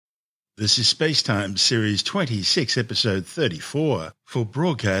This is SpaceTime Series 26, Episode 34, for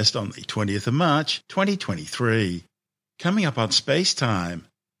broadcast on the 20th of March, 2023. Coming up on SpaceTime,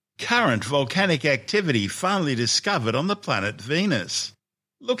 current volcanic activity finally discovered on the planet Venus.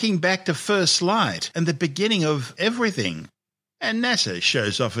 Looking back to first light and the beginning of everything. And NASA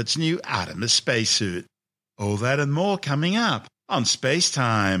shows off its new ARTEMIS spacesuit. All that and more coming up on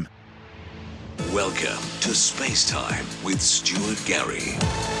SpaceTime. Welcome to SpaceTime with Stuart Gary.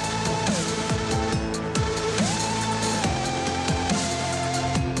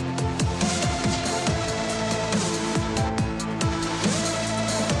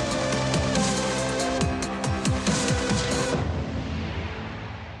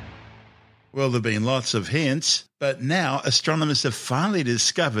 Well, there have been lots of hints, but now astronomers have finally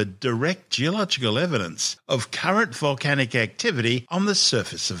discovered direct geological evidence of current volcanic activity on the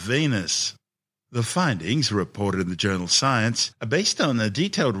surface of Venus. The findings, reported in the journal Science, are based on a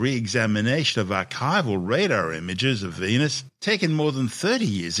detailed re-examination of archival radar images of Venus taken more than 30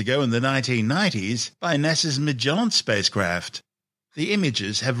 years ago in the 1990s by NASA's Magellan spacecraft. The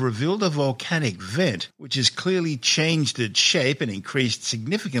images have revealed a volcanic vent which has clearly changed its shape and increased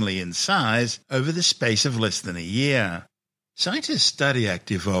significantly in size over the space of less than a year. Scientists study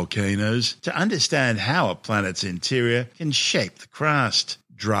active volcanoes to understand how a planet's interior can shape the crust,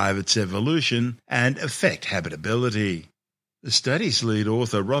 drive its evolution, and affect habitability. The study's lead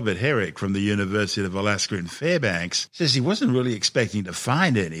author, Robert Herrick from the University of Alaska in Fairbanks, says he wasn't really expecting to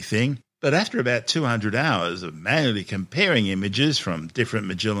find anything, but after about 200 hours of manually comparing images from different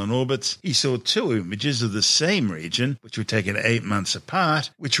Magellan orbits, he saw two images of the same region, which were taken 8 months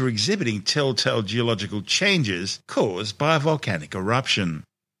apart, which were exhibiting telltale geological changes caused by a volcanic eruption.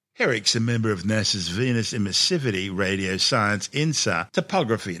 Herrick's a member of NASA's Venus Emissivity Radio Science INSA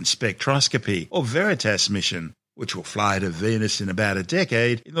Topography and Spectroscopy, or VERITAS mission, which will fly to Venus in about a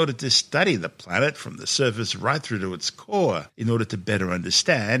decade in order to study the planet from the surface right through to its core, in order to better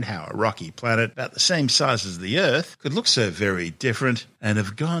understand how a rocky planet about the same size as the Earth could look so very different and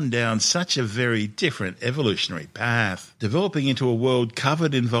have gone down such a very different evolutionary path, developing into a world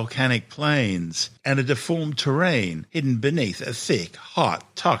covered in volcanic plains and a deformed terrain hidden beneath a thick,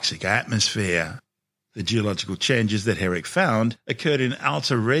 hot, toxic atmosphere. The geological changes that Herrick found occurred in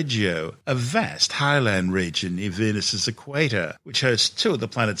Alta Reggio, a vast highland region near Venus's equator, which hosts two of the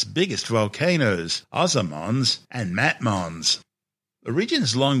planet's biggest volcanoes, Osamons and Matmons. The region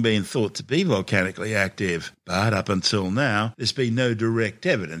has long been thought to be volcanically active, but up until now there's been no direct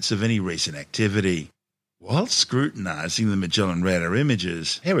evidence of any recent activity. While scrutinizing the Magellan radar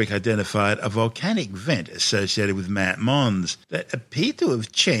images, Herrick identified a volcanic vent associated with Mount Mons that appeared to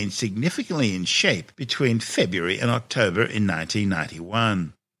have changed significantly in shape between February and October in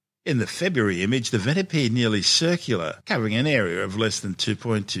 1991. In the February image, the vent appeared nearly circular, covering an area of less than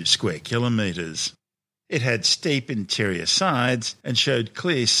 2.2 square kilometres. It had steep interior sides and showed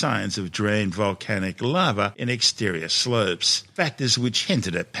clear signs of drained volcanic lava in exterior slopes, factors which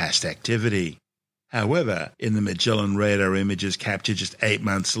hinted at past activity. However, in the Magellan radar images captured just 8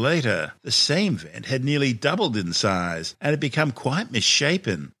 months later, the same vent had nearly doubled in size and had become quite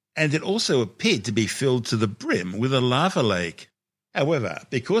misshapen, and it also appeared to be filled to the brim with a lava lake. However,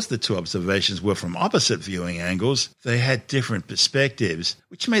 because the two observations were from opposite viewing angles, they had different perspectives,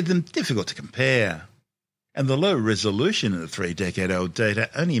 which made them difficult to compare. And the low resolution in the 3-decade-old data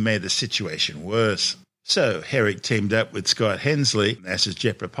only made the situation worse. So, Herrick teamed up with Scott Hensley, NASA's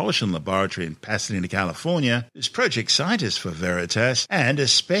Jet Propulsion Laboratory in Pasadena, California, who's project scientist for VERITAS and a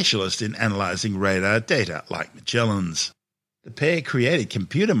specialist in analyzing radar data like Magellan's. The pair created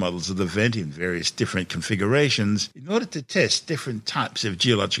computer models of the vent in various different configurations in order to test different types of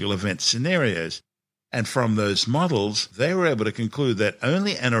geological event scenarios, and from those models, they were able to conclude that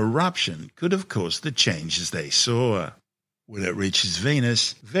only an eruption could have caused the changes they saw. When it reaches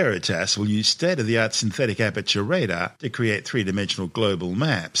Venus, VERITAS will use state-of-the-art synthetic aperture radar to create three-dimensional global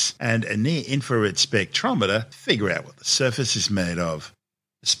maps and a near-infrared spectrometer to figure out what the surface is made of.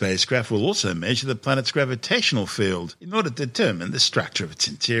 The spacecraft will also measure the planet's gravitational field in order to determine the structure of its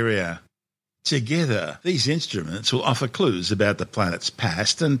interior. Together, these instruments will offer clues about the planet's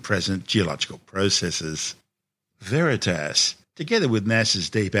past and present geological processes. VERITAS, together with NASA's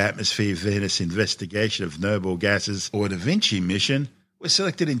Deep Atmosphere Venus Investigation of Noble Gases or Da Vinci mission, was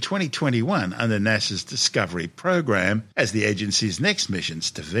selected in 2021 under NASA's Discovery program as the agency's next missions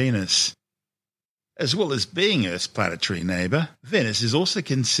to Venus. As well as being Earth's planetary neighbour, Venus is also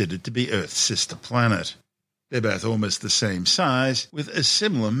considered to be Earth's sister planet. They're both almost the same size, with a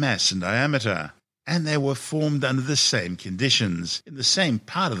similar mass and diameter, and they were formed under the same conditions, in the same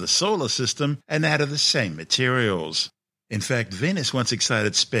part of the solar system, and out of the same materials. In fact, Venus once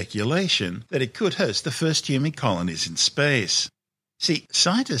excited speculation that it could host the first human colonies in space. See,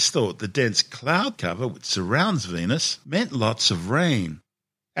 scientists thought the dense cloud cover which surrounds Venus meant lots of rain.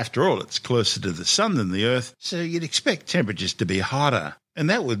 After all, it's closer to the Sun than the Earth, so you'd expect temperatures to be hotter, and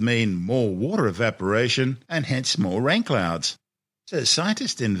that would mean more water evaporation and hence more rain clouds. So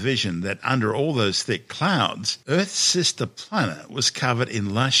scientists envisioned that under all those thick clouds, Earth's sister planet was covered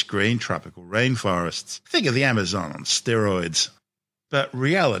in lush green tropical rainforests. Think of the Amazon on steroids. But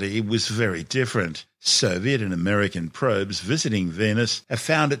reality was very different. Soviet and American probes visiting Venus have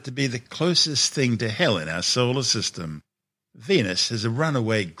found it to be the closest thing to hell in our solar system. Venus has a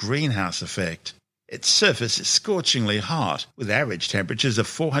runaway greenhouse effect. Its surface is scorchingly hot, with average temperatures of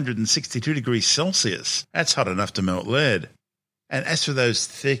 462 degrees Celsius. That's hot enough to melt lead. And as for those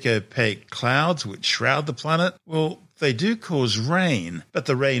thick, opaque clouds which shroud the planet, well, they do cause rain, but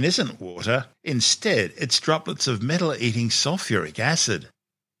the rain isn't water. Instead, it's droplets of metal-eating sulfuric acid.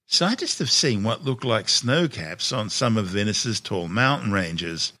 Scientists have seen what look like snow caps on some of Venus's tall mountain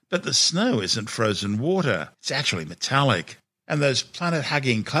ranges, but the snow isn't frozen water. It's actually metallic. And those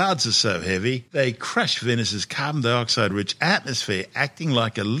planet-hugging clouds are so heavy, they crush Venus's carbon dioxide-rich atmosphere, acting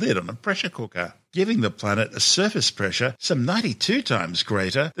like a lid on a pressure cooker, giving the planet a surface pressure some 92 times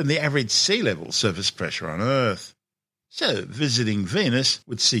greater than the average sea level surface pressure on Earth. So visiting Venus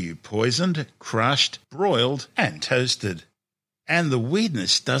would see you poisoned, crushed, broiled, and toasted. And the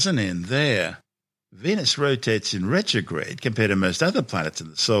weirdness doesn't end there. Venus rotates in retrograde compared to most other planets in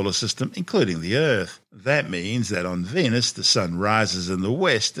the solar system, including the Earth. That means that on Venus the Sun rises in the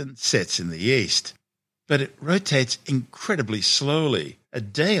west and sets in the east. But it rotates incredibly slowly. A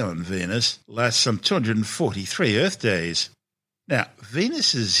day on Venus lasts some 243 Earth days. Now,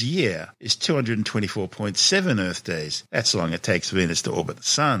 Venus's year is 224.7 Earth days. That's how long it takes Venus to orbit the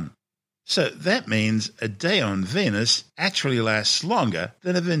Sun. So that means a day on Venus actually lasts longer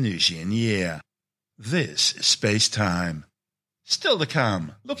than a Venusian year. This is SpaceTime. Still to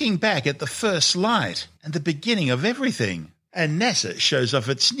come, looking back at the first light and the beginning of everything. And NASA shows off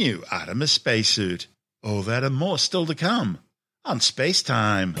its new ARTEMIS spacesuit. All that and more still to come on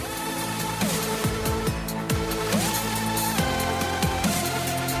SpaceTime.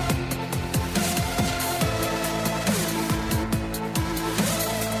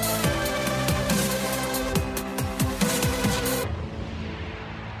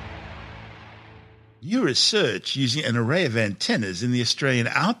 New research using an array of antennas in the Australian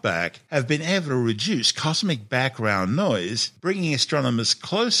outback have been able to reduce cosmic background noise, bringing astronomers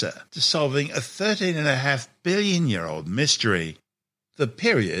closer to solving a 13.5 billion-year-old mystery. The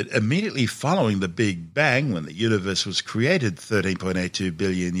period immediately following the Big Bang, when the universe was created 13.82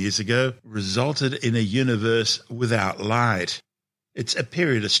 billion years ago, resulted in a universe without light. It's a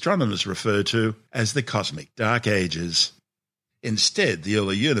period astronomers refer to as the Cosmic Dark Ages. Instead, the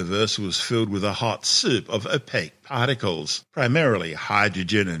early universe was filled with a hot soup of opaque particles, primarily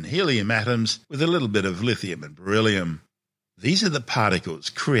hydrogen and helium atoms with a little bit of lithium and beryllium. These are the particles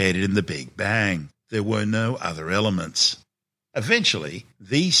created in the Big Bang. There were no other elements. Eventually,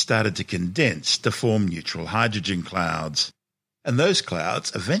 these started to condense to form neutral hydrogen clouds. And those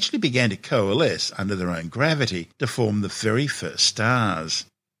clouds eventually began to coalesce under their own gravity to form the very first stars.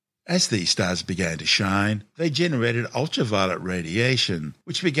 As these stars began to shine, they generated ultraviolet radiation,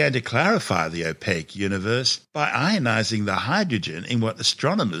 which began to clarify the opaque universe by ionizing the hydrogen in what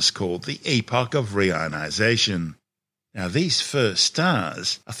astronomers called the epoch of reionization. Now, these first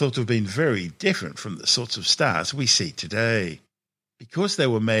stars are thought to have been very different from the sorts of stars we see today. Because they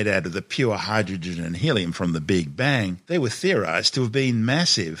were made out of the pure hydrogen and helium from the Big Bang, they were theorized to have been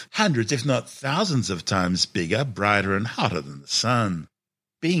massive, hundreds if not thousands of times bigger, brighter and hotter than the Sun.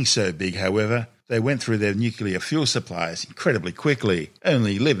 Being so big, however, they went through their nuclear fuel supplies incredibly quickly,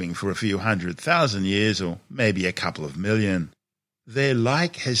 only living for a few 100,000 years or maybe a couple of million. Their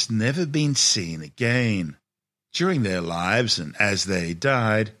like has never been seen again. During their lives and as they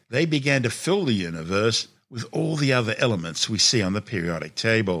died, they began to fill the universe with all the other elements we see on the periodic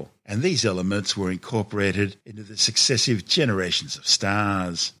table, and these elements were incorporated into the successive generations of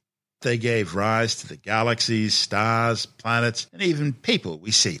stars. They gave rise to the galaxies, stars, planets, and even people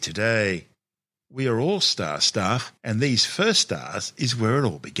we see today. We are all star stuff, and these first stars is where it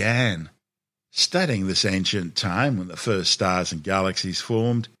all began. Studying this ancient time when the first stars and galaxies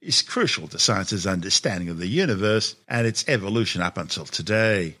formed is crucial to science's understanding of the universe and its evolution up until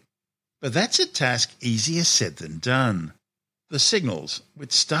today. But that's a task easier said than done. The signals,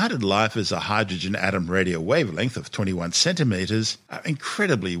 which started life as a hydrogen atom radio wavelength of 21 centimeters, are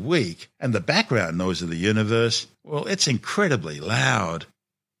incredibly weak, and the background noise of the universe, well, it's incredibly loud.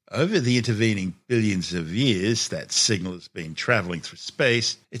 Over the intervening billions of years that signal has been travelling through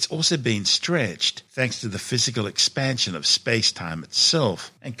space, it's also been stretched thanks to the physical expansion of space-time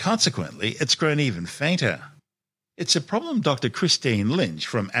itself, and consequently it's grown even fainter. It's a problem Dr. Christine Lynch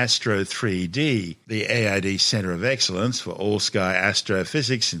from Astro 3D, the AID Centre of Excellence for All-Sky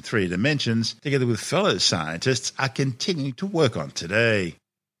Astrophysics in 3 dimensions, together with fellow scientists, are continuing to work on today.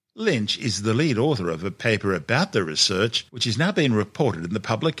 Lynch is the lead author of a paper about the research, which is now being reported in the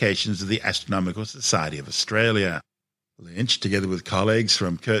publications of the Astronomical Society of Australia. Lynch, together with colleagues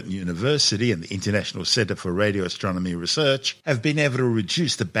from Curtin University and the International Centre for Radio Astronomy Research, have been able to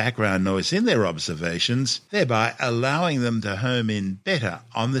reduce the background noise in their observations, thereby allowing them to home in better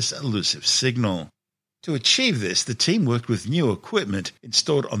on this elusive signal. To achieve this, the team worked with new equipment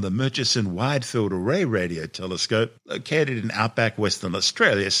installed on the Murchison Wide Field Array Radio Telescope, located in outback Western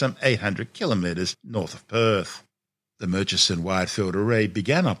Australia, some 800 kilometres north of Perth. The Murchison Wide Field Array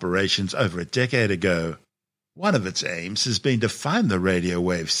began operations over a decade ago. One of its aims has been to find the radio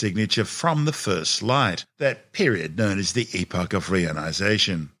wave signature from the first light, that period known as the epoch of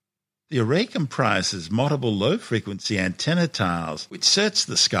reionization. The array comprises multiple low-frequency antenna tiles, which search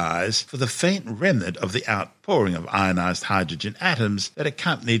the skies for the faint remnant of the outpouring of ionized hydrogen atoms that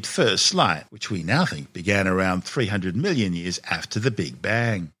accompanied first light, which we now think began around 300 million years after the Big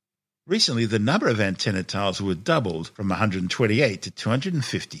Bang. Recently, the number of antenna tiles were doubled from 128 to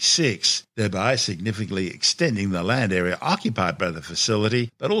 256, thereby significantly extending the land area occupied by the facility,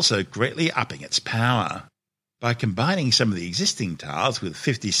 but also greatly upping its power. By combining some of the existing tiles with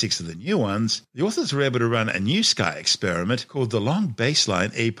 56 of the new ones, the authors were able to run a new sky experiment called the Long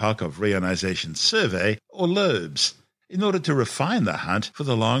Baseline Epoch of Reionization Survey, or LOBES, in order to refine the hunt for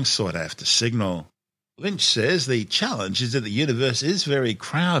the long sought-after signal. Lynch says the challenge is that the universe is very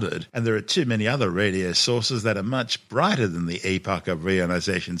crowded and there are too many other radio sources that are much brighter than the epoch of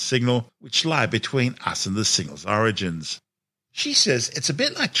reionization signal, which lie between us and the signal's origins. She says it's a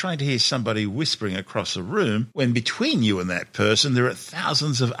bit like trying to hear somebody whispering across a room when between you and that person there are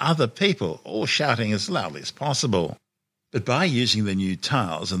thousands of other people all shouting as loudly as possible. But by using the new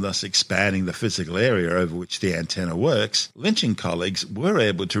tiles and thus expanding the physical area over which the antenna works, Lynch and colleagues were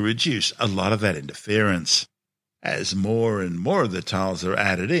able to reduce a lot of that interference. As more and more of the tiles are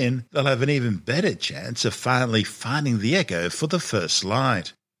added in, they'll have an even better chance of finally finding the echo for the first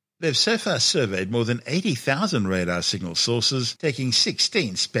light. They've so far surveyed more than 80,000 radar signal sources, taking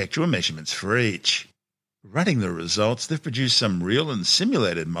 16 spectral measurements for each. Running the results, they've produced some real and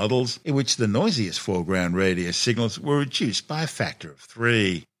simulated models in which the noisiest foreground radio signals were reduced by a factor of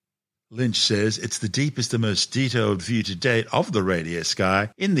 3. Lynch says it's the deepest and most detailed view to date of the radio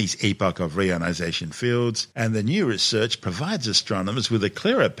sky in these epoch of reionization fields, and the new research provides astronomers with a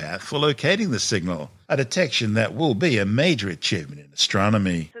clearer path for locating the signal, a detection that will be a major achievement in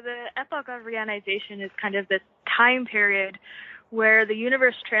astronomy. So the epoch of reionization is kind of this time period where the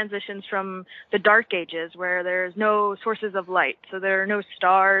universe transitions from the dark ages, where there's no sources of light. So there are no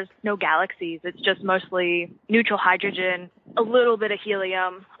stars, no galaxies. It's just mostly neutral hydrogen, a little bit of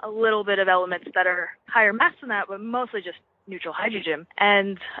helium, a little bit of elements that are higher mass than that, but mostly just neutral hydrogen.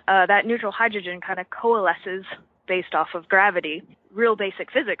 And that neutral hydrogen kind of coalesces based off of gravity. Real basic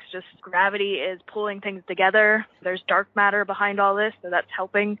physics, just gravity is pulling things together. There's dark matter behind all this, so that's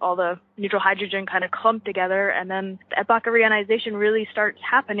helping all the neutral hydrogen kind of clump together. And then the epoch of reionization really starts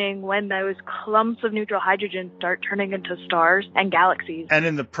happening when those clumps of neutral hydrogen start turning into stars and galaxies. And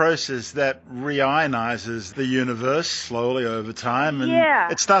in the process, that reionizes the universe slowly over time, and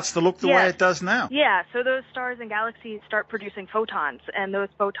it starts to look the way it does now. Yeah, so those stars and galaxies start producing photons, and those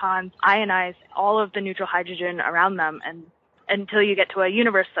photons ionize all of the neutral hydrogen around them, and until you get to a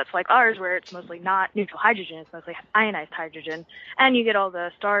universe that's like ours, where it's mostly not neutral hydrogen, it's mostly ionized hydrogen, and you get all the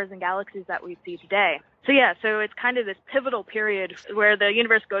stars and galaxies that we see today. So it's kind of this pivotal period where the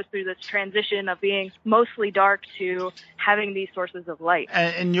universe goes through this transition of being mostly dark to having these sources of light.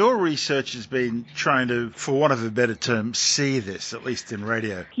 And your research has been trying to, for want of a better term, see this, at least in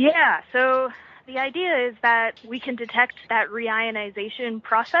radio. Yeah, so the idea is that we can detect that reionization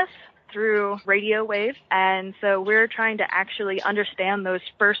process through radio waves, and so we're trying to actually understand those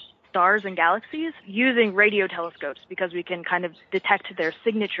first stars and galaxies using radio telescopes, because we can kind of detect their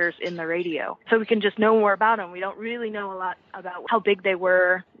signatures in the radio. So we can just know more about them. We don't really know a lot about how big they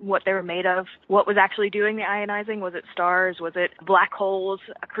were, what they were made of, what was actually doing the ionizing. Was it stars? Was it black holes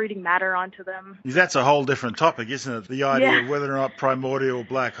accreting matter onto them? That's a whole different topic, isn't it? The idea of whether or not primordial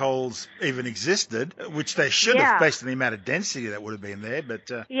black holes even existed, which they should have based on the amount of density that would have been there. But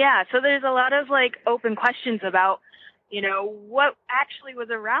so there's a lot of open questions about what actually was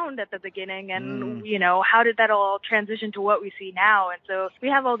around at the beginning and, how did that all transition to what we see now? And so we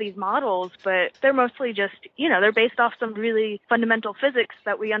have all these models, but they're mostly just, they're based off some really fundamental physics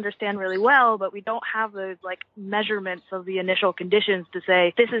that we understand really well, but we don't have those measurements of the initial conditions to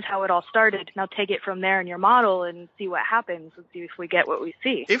say, this is how it all started. Now take it from there in your model and see what happens and see if we get what we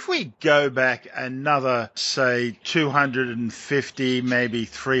see. If we go back another, say, 250, maybe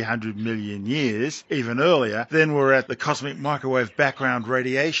 300 million years, even earlier, then we're at the cosmic microwave background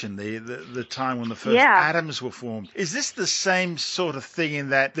radiation, the time when the first atoms were formed. Is this the same sort of thing in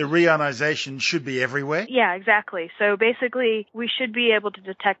that the reionization should be everywhere? Yeah, exactly. So basically, we should be able to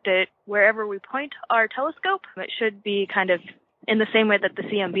detect it wherever we point our telescope. It should be kind of in the same way that the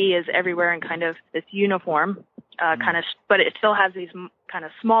CMB is everywhere in kind of this uniform, but it still has these kind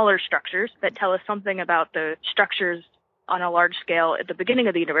of smaller structures that tell us something about the structures on a large scale at the beginning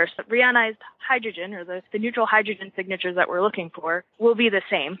of the universe. The reionized hydrogen, or the neutral hydrogen signatures that we're looking for, will be the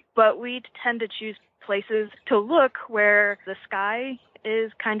same. But we tend to choose places to look where the sky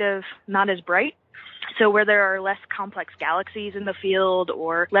is kind of not as bright. So where there are less complex galaxies in the field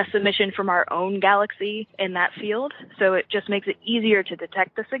or less emission from our own galaxy in that field. So it just makes it easier to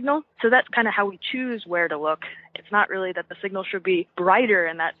detect the signal. So that's kind of how we choose where to look. It's not really that the signal should be brighter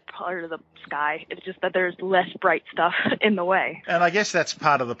in that part of the sky. It's just that there's less bright stuff in the way. And I guess that's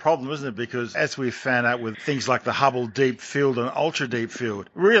part of the problem, isn't it? Because as we've found out with things like the Hubble Deep Field and Ultra Deep Field,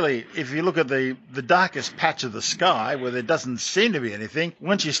 really, if you look at the darkest patch of the sky where there doesn't seem to be anything,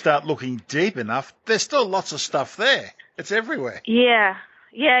 once you start looking deep enough, there's still lots of stuff there. It's everywhere. Yeah,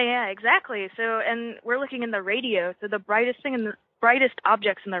 exactly. So, and we're looking in the radio. So the brightest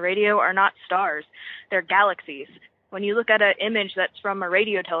objects in the radio are not stars. They're galaxies. When you look at an image that's from a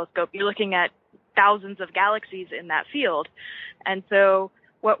radio telescope, you're looking at thousands of galaxies in that field. And so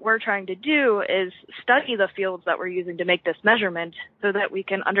what we're trying to do is study the fields that we're using to make this measurement so that we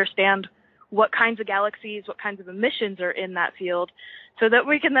can understand what kinds of galaxies, what kinds of emissions are in that field, so that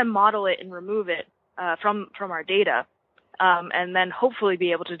we can then model it and remove it from our data. And then hopefully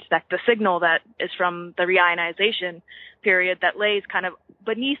be able to detect the signal that is from the reionization period that lays kind of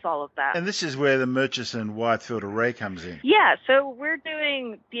beneath all of that. And this is where the Murchison Wide Field Array comes in. Yeah, so we're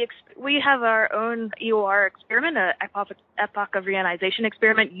doing we have our own EOR experiment, an epoch of reionization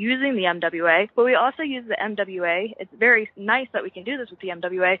experiment using the MWA, but we also use the MWA. It's very nice that we can do this with the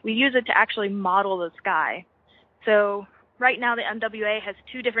MWA. We use it to actually model the sky. So right now the MWA has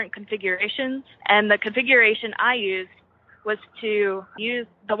two different configurations, and the configuration I used was to use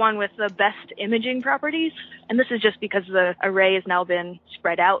the one with the best imaging properties. And this is just because the array has now been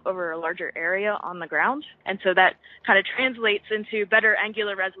spread out over a larger area on the ground. And so that kind of translates into better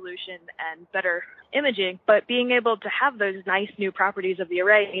angular resolution and better imaging. But being able to have those nice new properties of the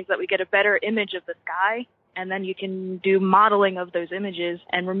array means that we get a better image of the sky. And then you can do modeling of those images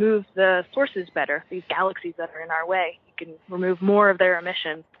and remove the sources better, these galaxies that are in our way. You can remove more of their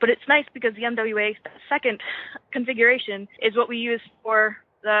emissions. But it's nice because the MWA second configuration is what we use for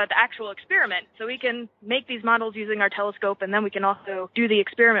the actual experiment. So we can make these models using our telescope, and then we can also do the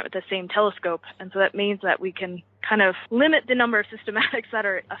experiment with the same telescope. And so that means that we can kind of limit the number of systematics that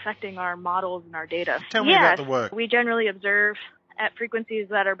are affecting our models and our data. Tell me about the work. We generally observe at frequencies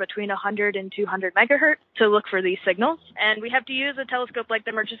that are between 100 and 200 megahertz to look for these signals. And we have to use a telescope like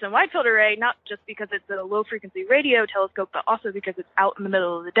the Murchison Wide Field Array, not just because it's a low-frequency radio telescope, but also because it's out in the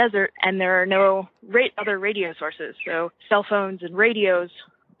middle of the desert and there are no other radio sources. So cell phones and radios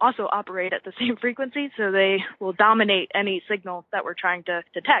also operate at the same frequency, so they will dominate any signal that we're trying to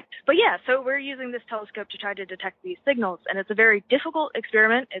detect. But yeah, so we're using this telescope to try to detect these signals, and it's a very difficult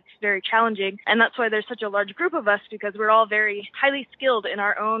experiment. It's very challenging, and that's why there's such a large group of us, because we're all very highly skilled in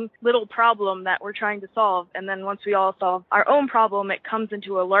our own little problem that we're trying to solve. And then once we all solve our own problem, it comes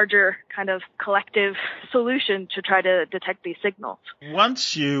into a larger kind of collective solution to try to detect these signals.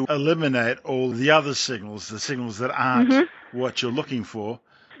 Once you eliminate all the other signals, the signals that aren't what you're looking for,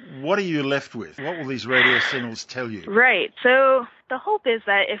 what are you left with? What will these radio signals tell you? Right. So the hope is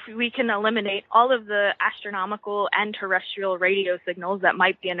that if we can eliminate all of the astronomical and terrestrial radio signals that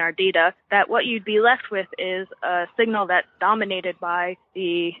might be in our data, that what you'd be left with is a signal that's dominated by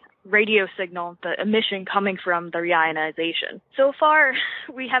the radio signal, the emission coming from the reionization. So far,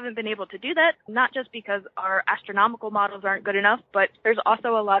 we haven't been able to do that, not just because our astronomical models aren't good enough, but there's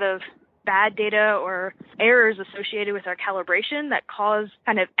also a lot of bad data or errors associated with our calibration that cause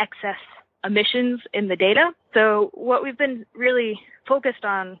kind of excess emissions in the data. So what we've been really focused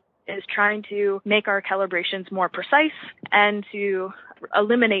on is trying to make our calibrations more precise and to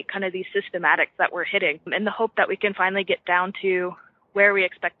eliminate kind of these systematics that we're hitting, in the hope that we can finally get down to where we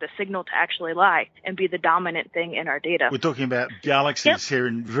expect the signal to actually lie and be the dominant thing in our data. We're talking about galaxies here,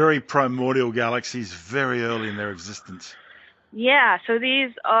 in very primordial galaxies, very early in their existence. Yeah, so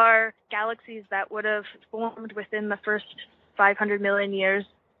these are galaxies that would have formed within the first 500 million years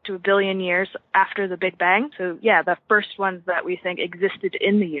to a billion years after the Big Bang. So, yeah, the first ones that we think existed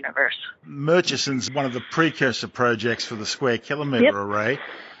in the universe. Murchison's one of the precursor projects for the Square Kilometre Array.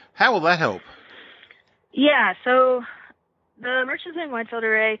 How will that help? Yeah, so the Murchison Wide Field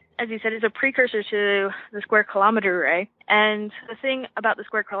Array, as you said, is a precursor to the Square Kilometre Array. And the thing about the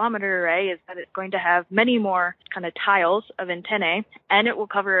Square Kilometre Array is that it's going to have many more kind of tiles of antennae, and it will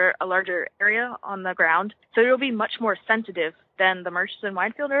cover a larger area on the ground. So it'll be much more sensitive than the Murchison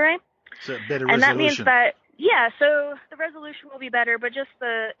Wide Field Array. So better resolution. And that means that, yeah, so the resolution will be better, but just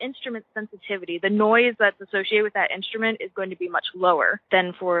the instrument sensitivity, the noise that's associated with that instrument is going to be much lower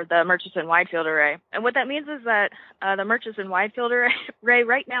than for the Murchison Wide Field Array. And what that means is that the Murchison Wide Field Array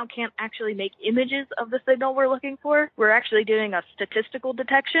right now can't actually make images of the signal we're looking for. We're actually doing a statistical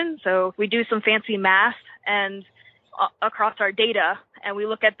detection. So we do some fancy math and across our data, and we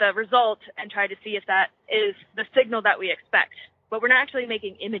look at the result and try to see if that is the signal that we expect. But we're not actually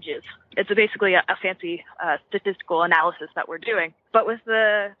making images. It's basically a fancy statistical analysis that we're doing. But with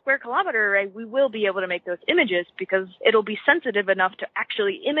the Square Kilometre Array, we will be able to make those images because it'll be sensitive enough to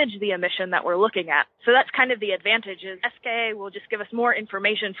actually image the emission that we're looking at. So that's kind of the advantage, is SKA will just give us more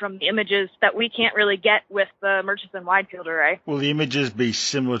information from the images that we can't really get with the Murchison Wide Field Array. Will the images be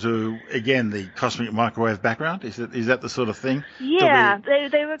similar to, again, the cosmic microwave background? Is that the sort of thing? Yeah.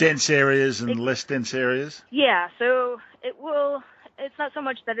 They would, dense areas and less dense areas? Yeah, so it's not so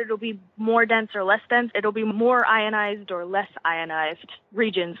much that it'll be more dense or less dense, it'll be more ionized or less ionized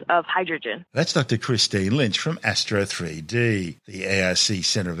regions of hydrogen. That's Dr. Christine Lynch from Astro 3D, the ARC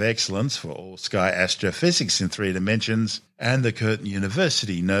Centre of Excellence for All-Sky Astrophysics in 3 Dimensions, and the Curtin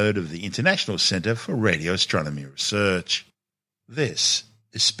University node of the International Centre for Radio Astronomy Research. This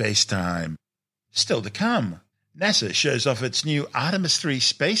is SpaceTime. Still to come, NASA shows off its new Artemis 3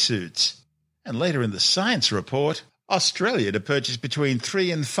 spacesuits. And later in the science report, Australia to purchase between 3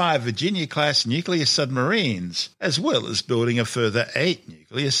 and 5 Virginia-class nuclear submarines, as well as building a further 8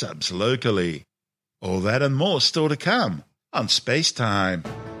 nuclear subs locally. All that and more still to come on SpaceTime.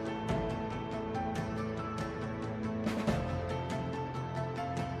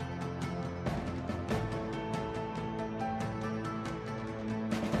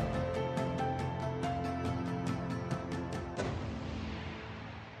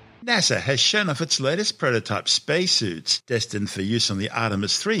 NASA has shown off its latest prototype spacesuits, destined for use on the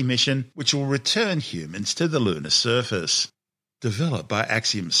Artemis 3 mission, which will return humans to the lunar surface. Developed by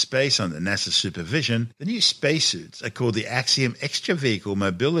Axiom Space under NASA supervision, the new spacesuits are called the Axiom Extravehicle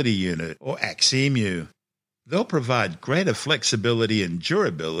Mobility Unit, or AXIMU. They'll provide greater flexibility and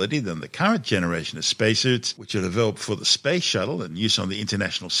durability than the current generation of spacesuits, which are developed for the Space Shuttle and use on the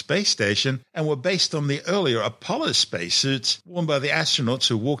International Space Station, and were based on the earlier Apollo spacesuits worn by the astronauts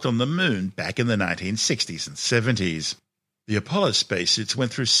who walked on the Moon back in the 1960s and 70s. The Apollo spacesuits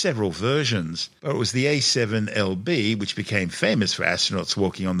went through several versions, but it was the A7LB which became famous for astronauts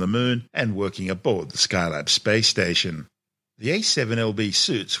walking on the Moon and working aboard the Skylab space station. The A7LB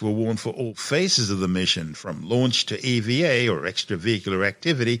suits were worn for all phases of the mission, from launch to EVA or extravehicular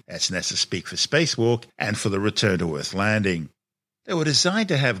activity, that's NASA speak for spacewalk, and for the return to Earth landing. They were designed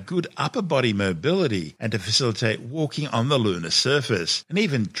to have good upper body mobility and to facilitate walking on the lunar surface, and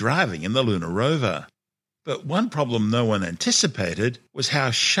even driving in the lunar rover. But one problem no one anticipated was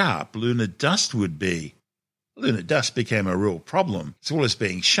how sharp lunar dust would be. Lunar dust became a real problem. As well as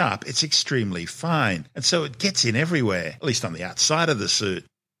being sharp, it's extremely fine, and so it gets in everywhere, at least on the outside of the suit.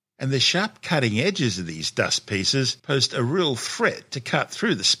 And the sharp cutting edges of these dust pieces posed a real threat to cut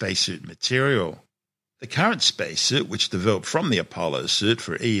through the spacesuit material. The current spacesuit, which developed from the Apollo suit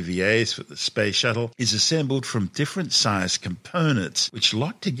for EVAs for the Space Shuttle, is assembled from different sized components, which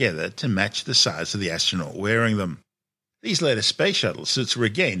lock together to match the size of the astronaut wearing them. These later Space Shuttle suits were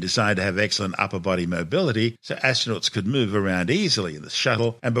again designed to have excellent upper body mobility so astronauts could move around easily in the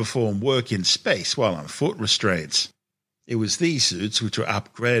shuttle and perform work in space while on foot restraints. It was these suits which were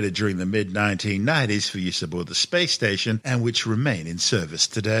upgraded during the mid-1990s for use aboard the space station and which remain in service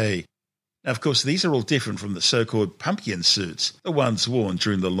today. Now, of course, these are all different from the so-called pumpkin suits, the ones worn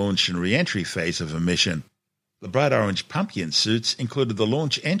during the launch and re-entry phase of a mission. The bright orange pumpkin suits included the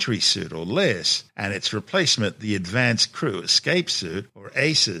Launch Entry Suit, or LES, and its replacement, the Advanced Crew Escape Suit, or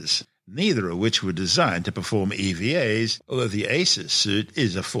ACES, neither of which were designed to perform EVAs, although the ACES suit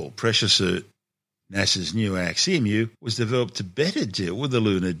is a full pressure suit. NASA's new ARTEMIS was developed to better deal with the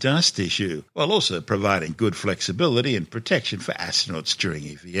lunar dust issue, while also providing good flexibility and protection for astronauts during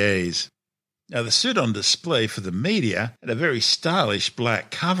EVAs. Now, the suit on display for the media had a very stylish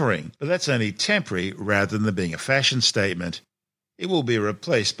black covering, but that's only temporary rather than being a fashion statement. It will be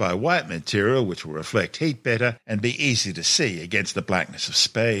replaced by white material which will reflect heat better and be easy to see against the blackness of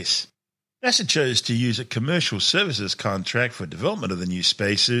space. NASA chose to use a commercial services contract for development of the new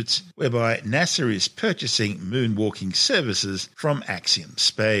spacesuits, whereby NASA is purchasing moonwalking services from Axiom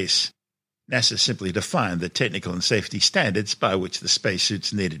Space. NASA simply defined the technical and safety standards by which the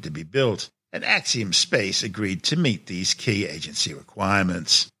spacesuits needed to be built, and Axiom Space agreed to meet these key agency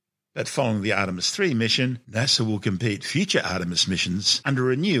requirements. But following the Artemis 3 mission, NASA will complete future Artemis missions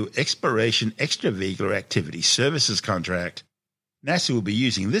under a new Exploration Extravehicular Activity Services contract. NASA will be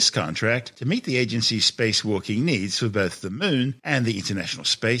using this contract to meet the agency's spacewalking needs for both the Moon and the International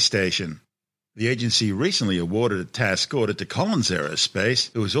Space Station. The agency recently awarded a task order to Collins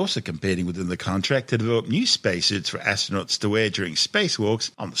Aerospace, who is also competing within the contract to develop new spacesuits for astronauts to wear during spacewalks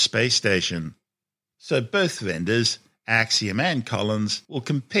on the space station. So both vendors, Axiom and Collins, will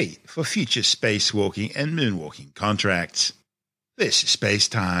compete for future spacewalking and moonwalking contracts. This is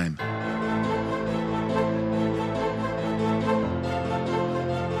SpaceTime.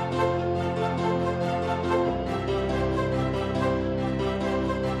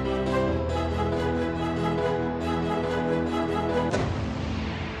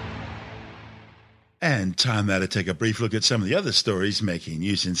 And time now to take a brief look at some of the other stories making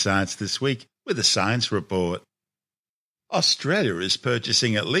news in science this week with a science report. Australia is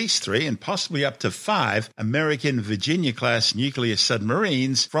purchasing at least 3 and possibly up to 5 American Virginia-class nuclear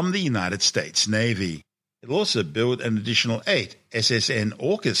submarines from the United States Navy. It will also build an additional 8 SSN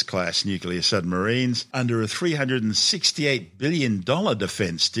AUKUS-class nuclear submarines under a $368 billion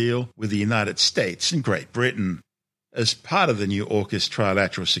defence deal with the United States and Great Britain. As part of the new AUKUS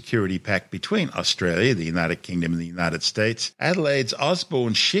trilateral security pact between Australia, the United Kingdom and the United States, Adelaide's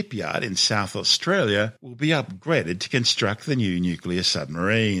Osborne shipyard in South Australia will be upgraded to construct the new nuclear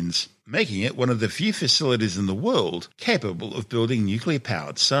submarines, making it one of the few facilities in the world capable of building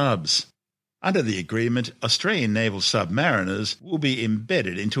nuclear-powered subs. Under the agreement, Australian naval submariners will be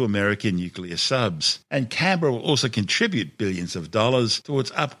embedded into American nuclear subs, and Canberra will also contribute billions of dollars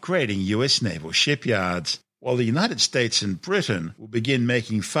towards upgrading US naval shipyards, while the United States and Britain will begin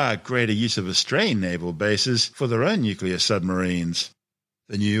making far greater use of Australian naval bases for their own nuclear submarines.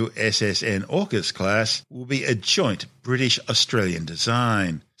 The new SSN AUKUS class will be a joint British-Australian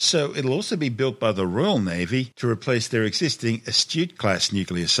design, so it'll also be built by the Royal Navy to replace their existing Astute-class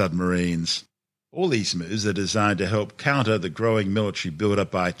nuclear submarines. All these moves are designed to help counter the growing military build-up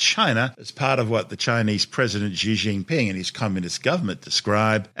by China as part of what the Chinese President Xi Jinping and his communist government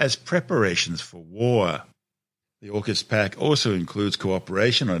describe as preparations for war. The AUKUS pact also includes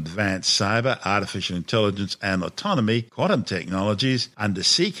cooperation on advanced cyber, artificial intelligence and autonomy, quantum technologies,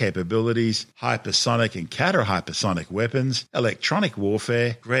 undersea capabilities, hypersonic and counter-hypersonic weapons, electronic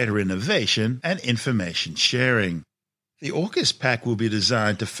warfare, greater innovation, and information sharing. The AUKUS pact will be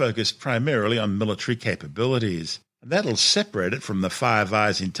designed to focus primarily on military capabilities, and that'll separate it from the Five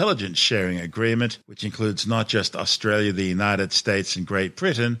Eyes intelligence sharing agreement, which includes not just Australia, the United States and Great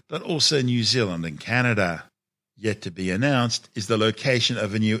Britain, but also New Zealand and Canada. Yet to be announced is the location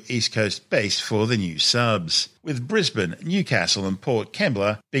of a new East Coast base for the new subs, with Brisbane, Newcastle and Port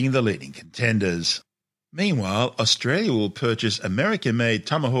Kembla being the leading contenders. Meanwhile, Australia will purchase American-made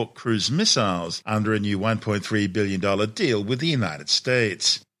Tomahawk cruise missiles under a new $1.3 billion deal with the United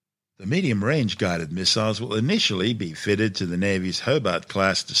States. The medium-range guided missiles will initially be fitted to the Navy's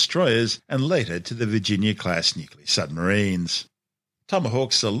Hobart-class destroyers and later to the Virginia-class nuclear submarines.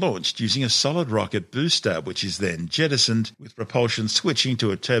 Tomahawks are launched using a solid rocket booster, which is then jettisoned, with propulsion switching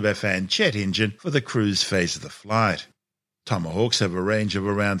to a turbofan jet engine for the cruise phase of the flight. Tomahawks have a range of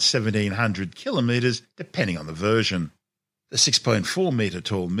around 1,700 kilometres, depending on the version. The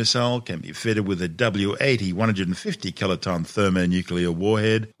 6.4-metre-tall missile can be fitted with a W-80 150 kiloton thermonuclear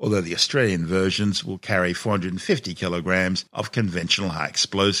warhead, although the Australian versions will carry 450 kilograms of conventional high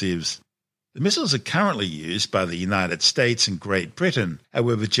explosives. The missiles are currently used by the United States and Great Britain.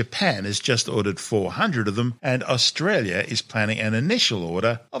 However, Japan has just ordered 400 of them, and Australia is planning an initial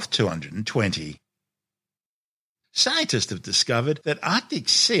order of 220. Scientists have discovered that Arctic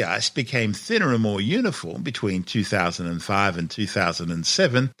sea ice became thinner and more uniform between 2005 and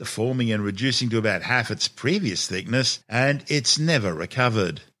 2007, deforming and reducing to about half its previous thickness, and it's never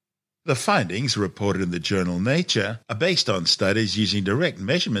recovered. The findings, reported in the journal Nature, are based on studies using direct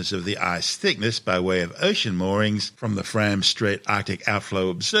measurements of the ice thickness by way of ocean moorings from the Fram Strait Arctic Outflow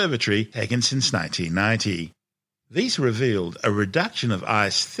Observatory taken since 1990. These revealed a reduction of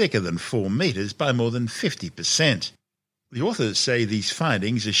ice thicker than 4 metres by more than 50%. The authors say these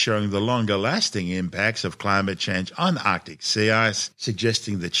findings are showing the longer-lasting impacts of climate change on Arctic sea ice,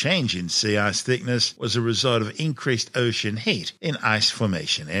 suggesting the change in sea ice thickness was a result of increased ocean heat in ice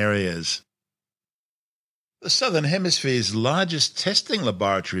formation areas. The Southern Hemisphere's largest testing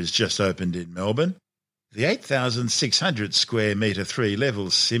laboratory has just opened in Melbourne. The 8,600 square metre 3-level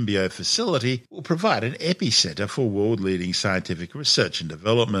Symbio facility will provide an epicentre for world-leading scientific research and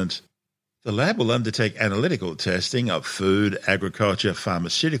development. The lab will undertake analytical testing of food, agriculture,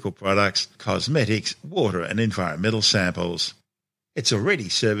 pharmaceutical products, cosmetics, water and environmental samples. It's already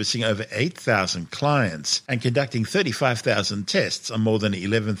servicing over 8,000 clients and conducting 35,000 tests on more than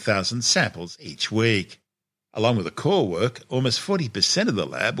 11,000 samples each week. Along with the core work, almost 40% of the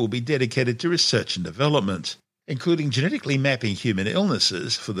lab will be dedicated to research and development, including genetically mapping human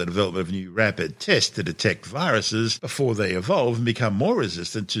illnesses for the development of new rapid tests to detect viruses before they evolve and become more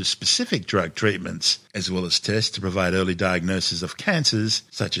resistant to specific drug treatments, as well as tests to provide early diagnosis of cancers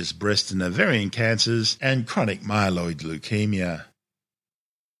such as breast and ovarian cancers and chronic myeloid leukemia.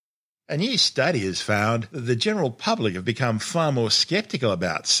 A new study has found that the general public have become far more sceptical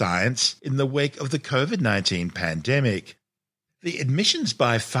about science in the wake of the COVID-19 pandemic. The admissions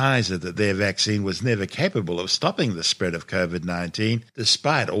by Pfizer that their vaccine was never capable of stopping the spread of COVID-19,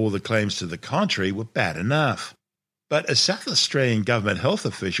 despite all the claims to the contrary, were bad enough. But a South Australian government health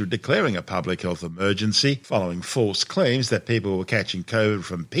official declaring a public health emergency following false claims that people were catching COVID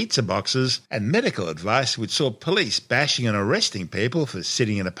from pizza boxes and medical advice which saw police bashing and arresting people for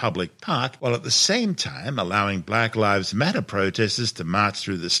sitting in a public park while at the same time allowing Black Lives Matter protesters to march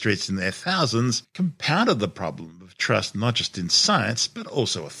through the streets in their thousands compounded the problem of trust not just in science but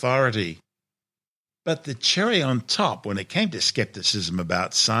also authority. But the cherry on top when it came to skepticism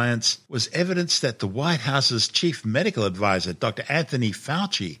about science was evidence that the White House's chief medical advisor, Dr. Anthony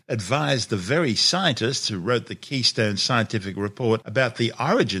Fauci, advised the very scientists who wrote the Keystone scientific report about the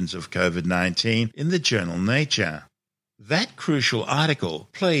origins of COVID-19 in the journal Nature. That crucial article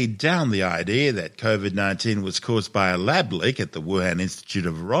played down the idea that COVID-19 was caused by a lab leak at the Wuhan Institute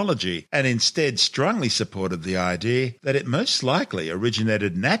of Virology and instead strongly supported the idea that it most likely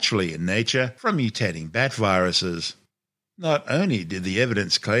originated naturally in nature from mutating bat viruses. Not only did the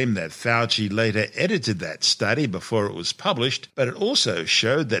evidence claim that Fauci later edited that study before it was published, but it also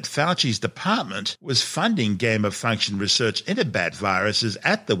showed that Fauci's department was funding gain-of-function research into bat viruses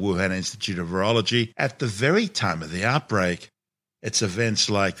at the Wuhan Institute of Virology at the very time of the outbreak. It's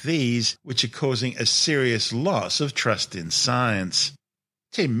events like these which are causing a serious loss of trust in science.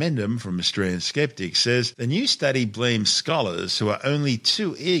 Tim Mendham from Australian Skeptics says the new study blames scholars who are only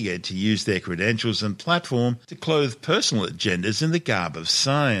too eager to use their credentials and platform to clothe personal agendas in the garb of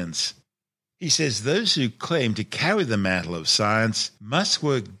science. He says those who claim to carry the mantle of science must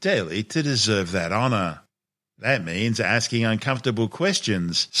work daily to deserve that honour. That means asking uncomfortable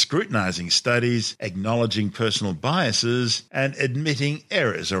questions, scrutinising studies, acknowledging personal biases, and admitting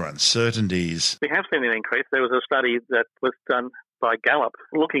errors or uncertainties. We have seen an increase. There was a study that was done by Gallup,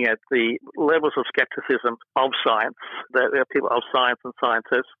 looking at the levels of skepticism of science, the people of science and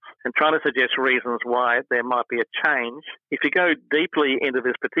scientists, and trying to suggest reasons why there might be a change. If you go deeply into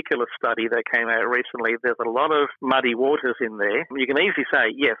this particular study that came out recently, there's a lot of muddy waters in there. You can easily say,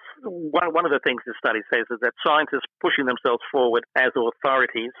 yes, one of the things this study says is that scientists pushing themselves forward as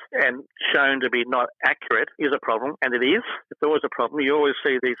authorities and shown to be not accurate is a problem, and it is. It's always a problem. You always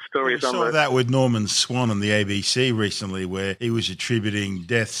see these stories on saw that with Norman Swan on the ABC recently, where he was attributing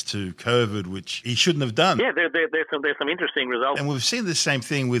deaths to COVID, which he shouldn't have done. Yeah, there's some interesting results. And we've seen the same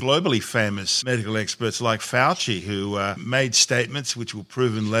thing with globally famous medical experts like Fauci, who made statements which were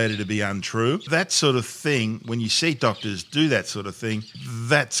proven later to be untrue. That sort of thing, when you see doctors do that sort of thing,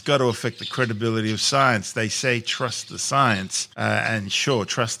 that's got to affect the credibility of science. They say trust the science, and sure,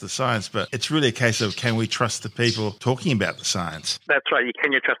 trust the science, but it's really a case of can we trust the people talking about the science? That's right.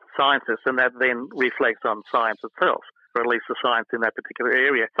 Can you trust the scientists? And that then reflects on science itself, or at least the science in that particular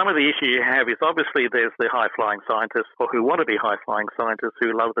area. Some of the issue you have is obviously there's the high-flying scientists, or who want to be high-flying scientists,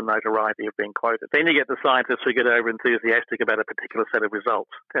 who love the notoriety of being quoted. Then you get the scientists who get over-enthusiastic about a particular set of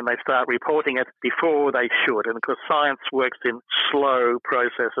results, and they start reporting it before they should. And of course, science works in slow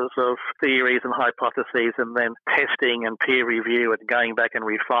processes of theories and hypotheses, and then testing and peer review and going back and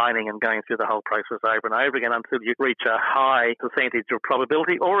refining and going through the whole process over and over again until you reach a high percentage of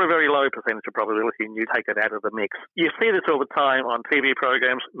probability or a very low percentage of probability, and you take it out of the mix. You see this all the time on TV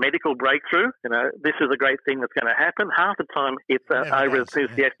programs, medical breakthrough. This is a great thing that's going to happen. Half the time it's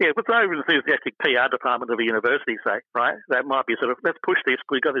over-enthusiastic. Yeah, it's over-enthusiastic PR department of a university, say, right? That might be sort of, let's push this.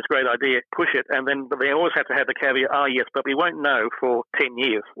 We've got this great idea, push it. And then they always have to have the caveat, yes, but we won't know for 10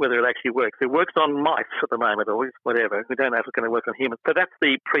 years whether it actually works. It works on mice at the moment or whatever. We don't know if it's going to work on humans. So that's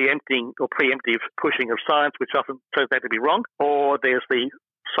the preempting or preemptive pushing of science, which often turns out to be wrong. Or there's the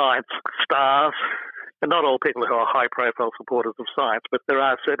science stars. And not all people who are high-profile supporters of science, but there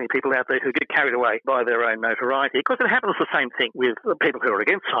are certainly people out there who get carried away by their own notoriety. Of course, it happens the same thing with people who are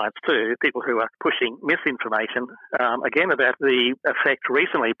against science too, people who are pushing misinformation. Again, about the effect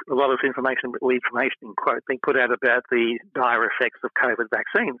recently, a lot of information in quote, being put out about the dire effects of COVID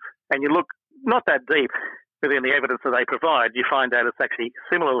vaccines. And you look not that deep within the evidence that they provide, you find out it's actually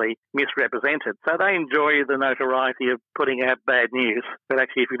similarly misrepresented. So they enjoy the notoriety of putting out bad news, but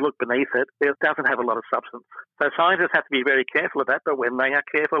actually if you look beneath it, it doesn't have a lot of substance. So scientists have to be very careful of that, but when they are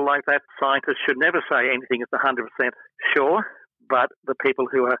careful like that, scientists should never say anything is 100% sure, but the people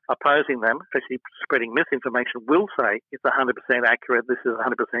who are opposing them, especially spreading misinformation, will say it's 100% accurate, this is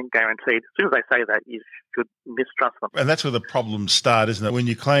 100% guaranteed. As soon as they say that, you should mistrust them. And that's where the problems start, isn't it? When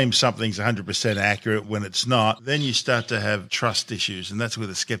you claim something's 100% accurate when it's not, then you start to have trust issues, and that's where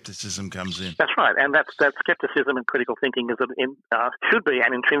the skepticism comes in. That's right, and that skepticism and critical thinking should be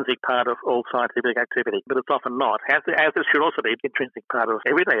an intrinsic part of all scientific activity, but it's often not, as it should also be an intrinsic part of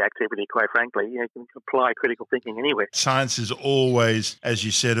everyday activity, quite frankly. You can apply critical thinking anywhere. Science is always, as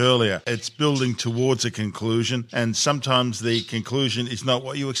you said earlier, it's building towards a conclusion, and sometimes the conclusion is not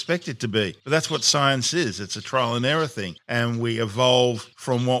what you expect it to be. But that's what science is. It's a trial and error thing, and we evolve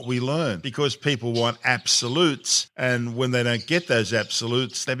from what we learn because people want absolutes, and when they don't get those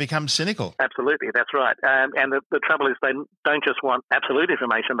absolutes, they become cynical. Absolutely, that's right. And the trouble is they don't just want absolute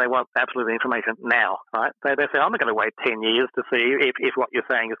information, they want absolute information now, right? They say, I'm not going to wait 10 years to see if what you're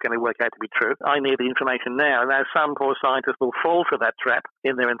saying is going to work out to be true. I need the information now. Now, some poor scientists will fall for that trap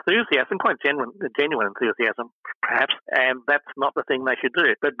in their enthusiasm, quite genuine enthusiasm, perhaps, and that's not the thing they should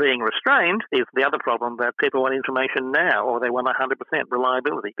do. But being restrained is the other problem, that people want information now, or they want 100%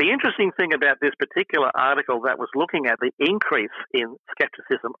 reliability. The interesting thing about this particular article that was looking at the increase in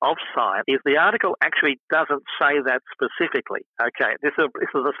skepticism of science is the article actually doesn't say that specifically. Okay, this is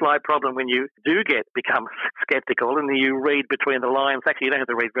a slight problem when you do become skeptical and you read between the lines. Actually, you don't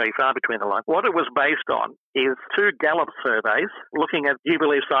have to read very far between the lines. What it was based on is 2 Gallup surveys looking at, do you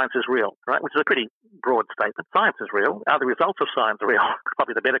believe science is real, right? Which is a pretty broad statement. Science is real. Are the results of science real?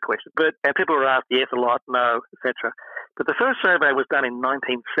 Probably the better question. And people were asked yes a lot, no, etc. But the first survey was done in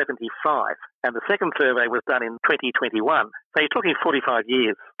 1975, and the second survey was done in 2021. So you're talking 45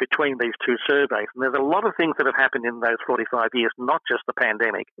 years between these 2 surveys. And there's a lot of things that have happened in those 45 years, not just the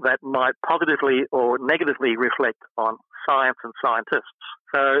pandemic, that might positively or negatively reflect on science and scientists.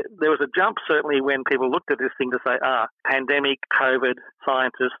 So there was a jump, certainly, when people looked at this thing to say, pandemic, COVID,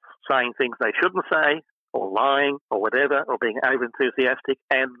 scientists saying things they shouldn't say, or lying, or whatever, or being over-enthusiastic.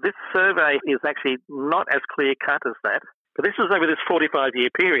 And this survey is actually not as clear-cut as that. But this is over this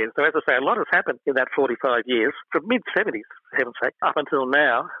 45-year period. So as I say, a lot has happened in that 45 years, from mid-70s, for heaven's sake, up until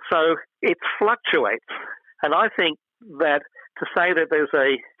now. So it fluctuates. And I think that to say that there's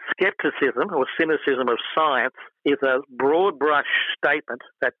a skepticism or cynicism of science is a broad brush statement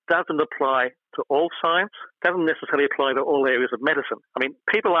that doesn't apply to all science, doesn't necessarily apply to all areas of medicine. I mean,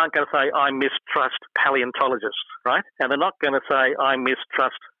 people aren't going to say, I mistrust paleontologists, right? And they're not going to say, I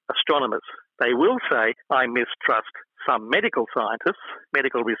mistrust astronomers. They will say, I mistrust some medical scientists,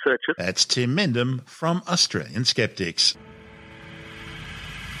 medical researchers. That's Tim Mendham from Australian Skeptics.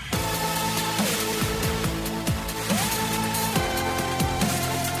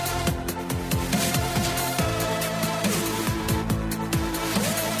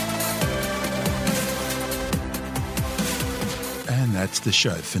 That's the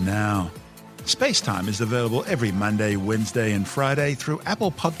show for now. SpaceTime is available every Monday, Wednesday and Friday through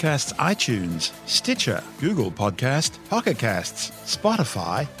Apple Podcasts, iTunes, Stitcher, Google Podcast, Pocket Casts,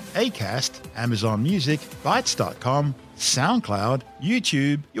 Spotify, Acast, Amazon Music, Bytes.com, SoundCloud,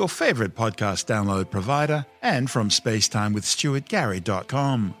 YouTube, your favourite podcast download provider, and from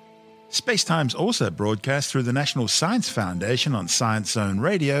spacetimewithstuartgary.com. SpaceTime's also broadcast through the National Science Foundation on Science Zone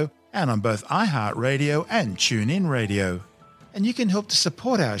Radio and on both iHeartRadio and TuneIn Radio. And you can help to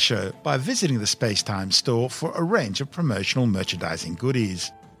support our show by visiting the SpaceTime store for a range of promotional merchandising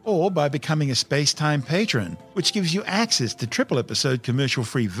goodies, or by becoming a SpaceTime patron, which gives you access to triple-episode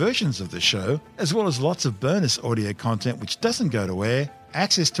commercial-free versions of the show, as well as lots of bonus audio content which doesn't go to air,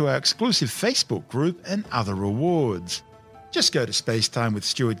 access to our exclusive Facebook group, and other rewards. Just go to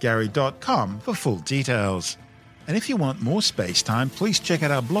spacetimewithstuartgary.com for full details. And if you want more space time, please check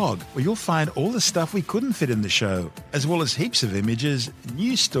out our blog, where you'll find all the stuff we couldn't fit in the show, as well as heaps of images,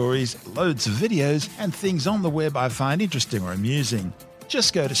 news stories, loads of videos, and things on the web I find interesting or amusing.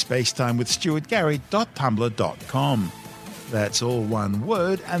 Just go to spacetimewithstuartgary.tumblr.com. That's all one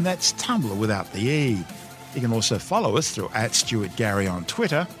word, and that's Tumblr without the E. You can also follow us through @StuartGary on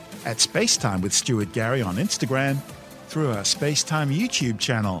Twitter, @SpaceTimeWithStuartGary on Instagram, through our SpaceTime YouTube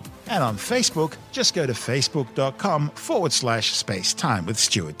channel, and on Facebook, just go to facebook.com/SpaceTime with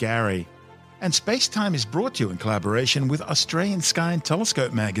Stuart Gary. And SpaceTime is brought to you in collaboration with Australian Sky and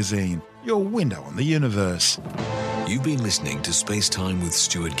Telescope magazine, your window on the universe. You've been listening to SpaceTime with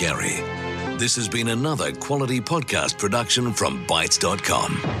Stuart Gary. This has been another quality podcast production from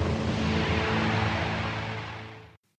Bytes.com.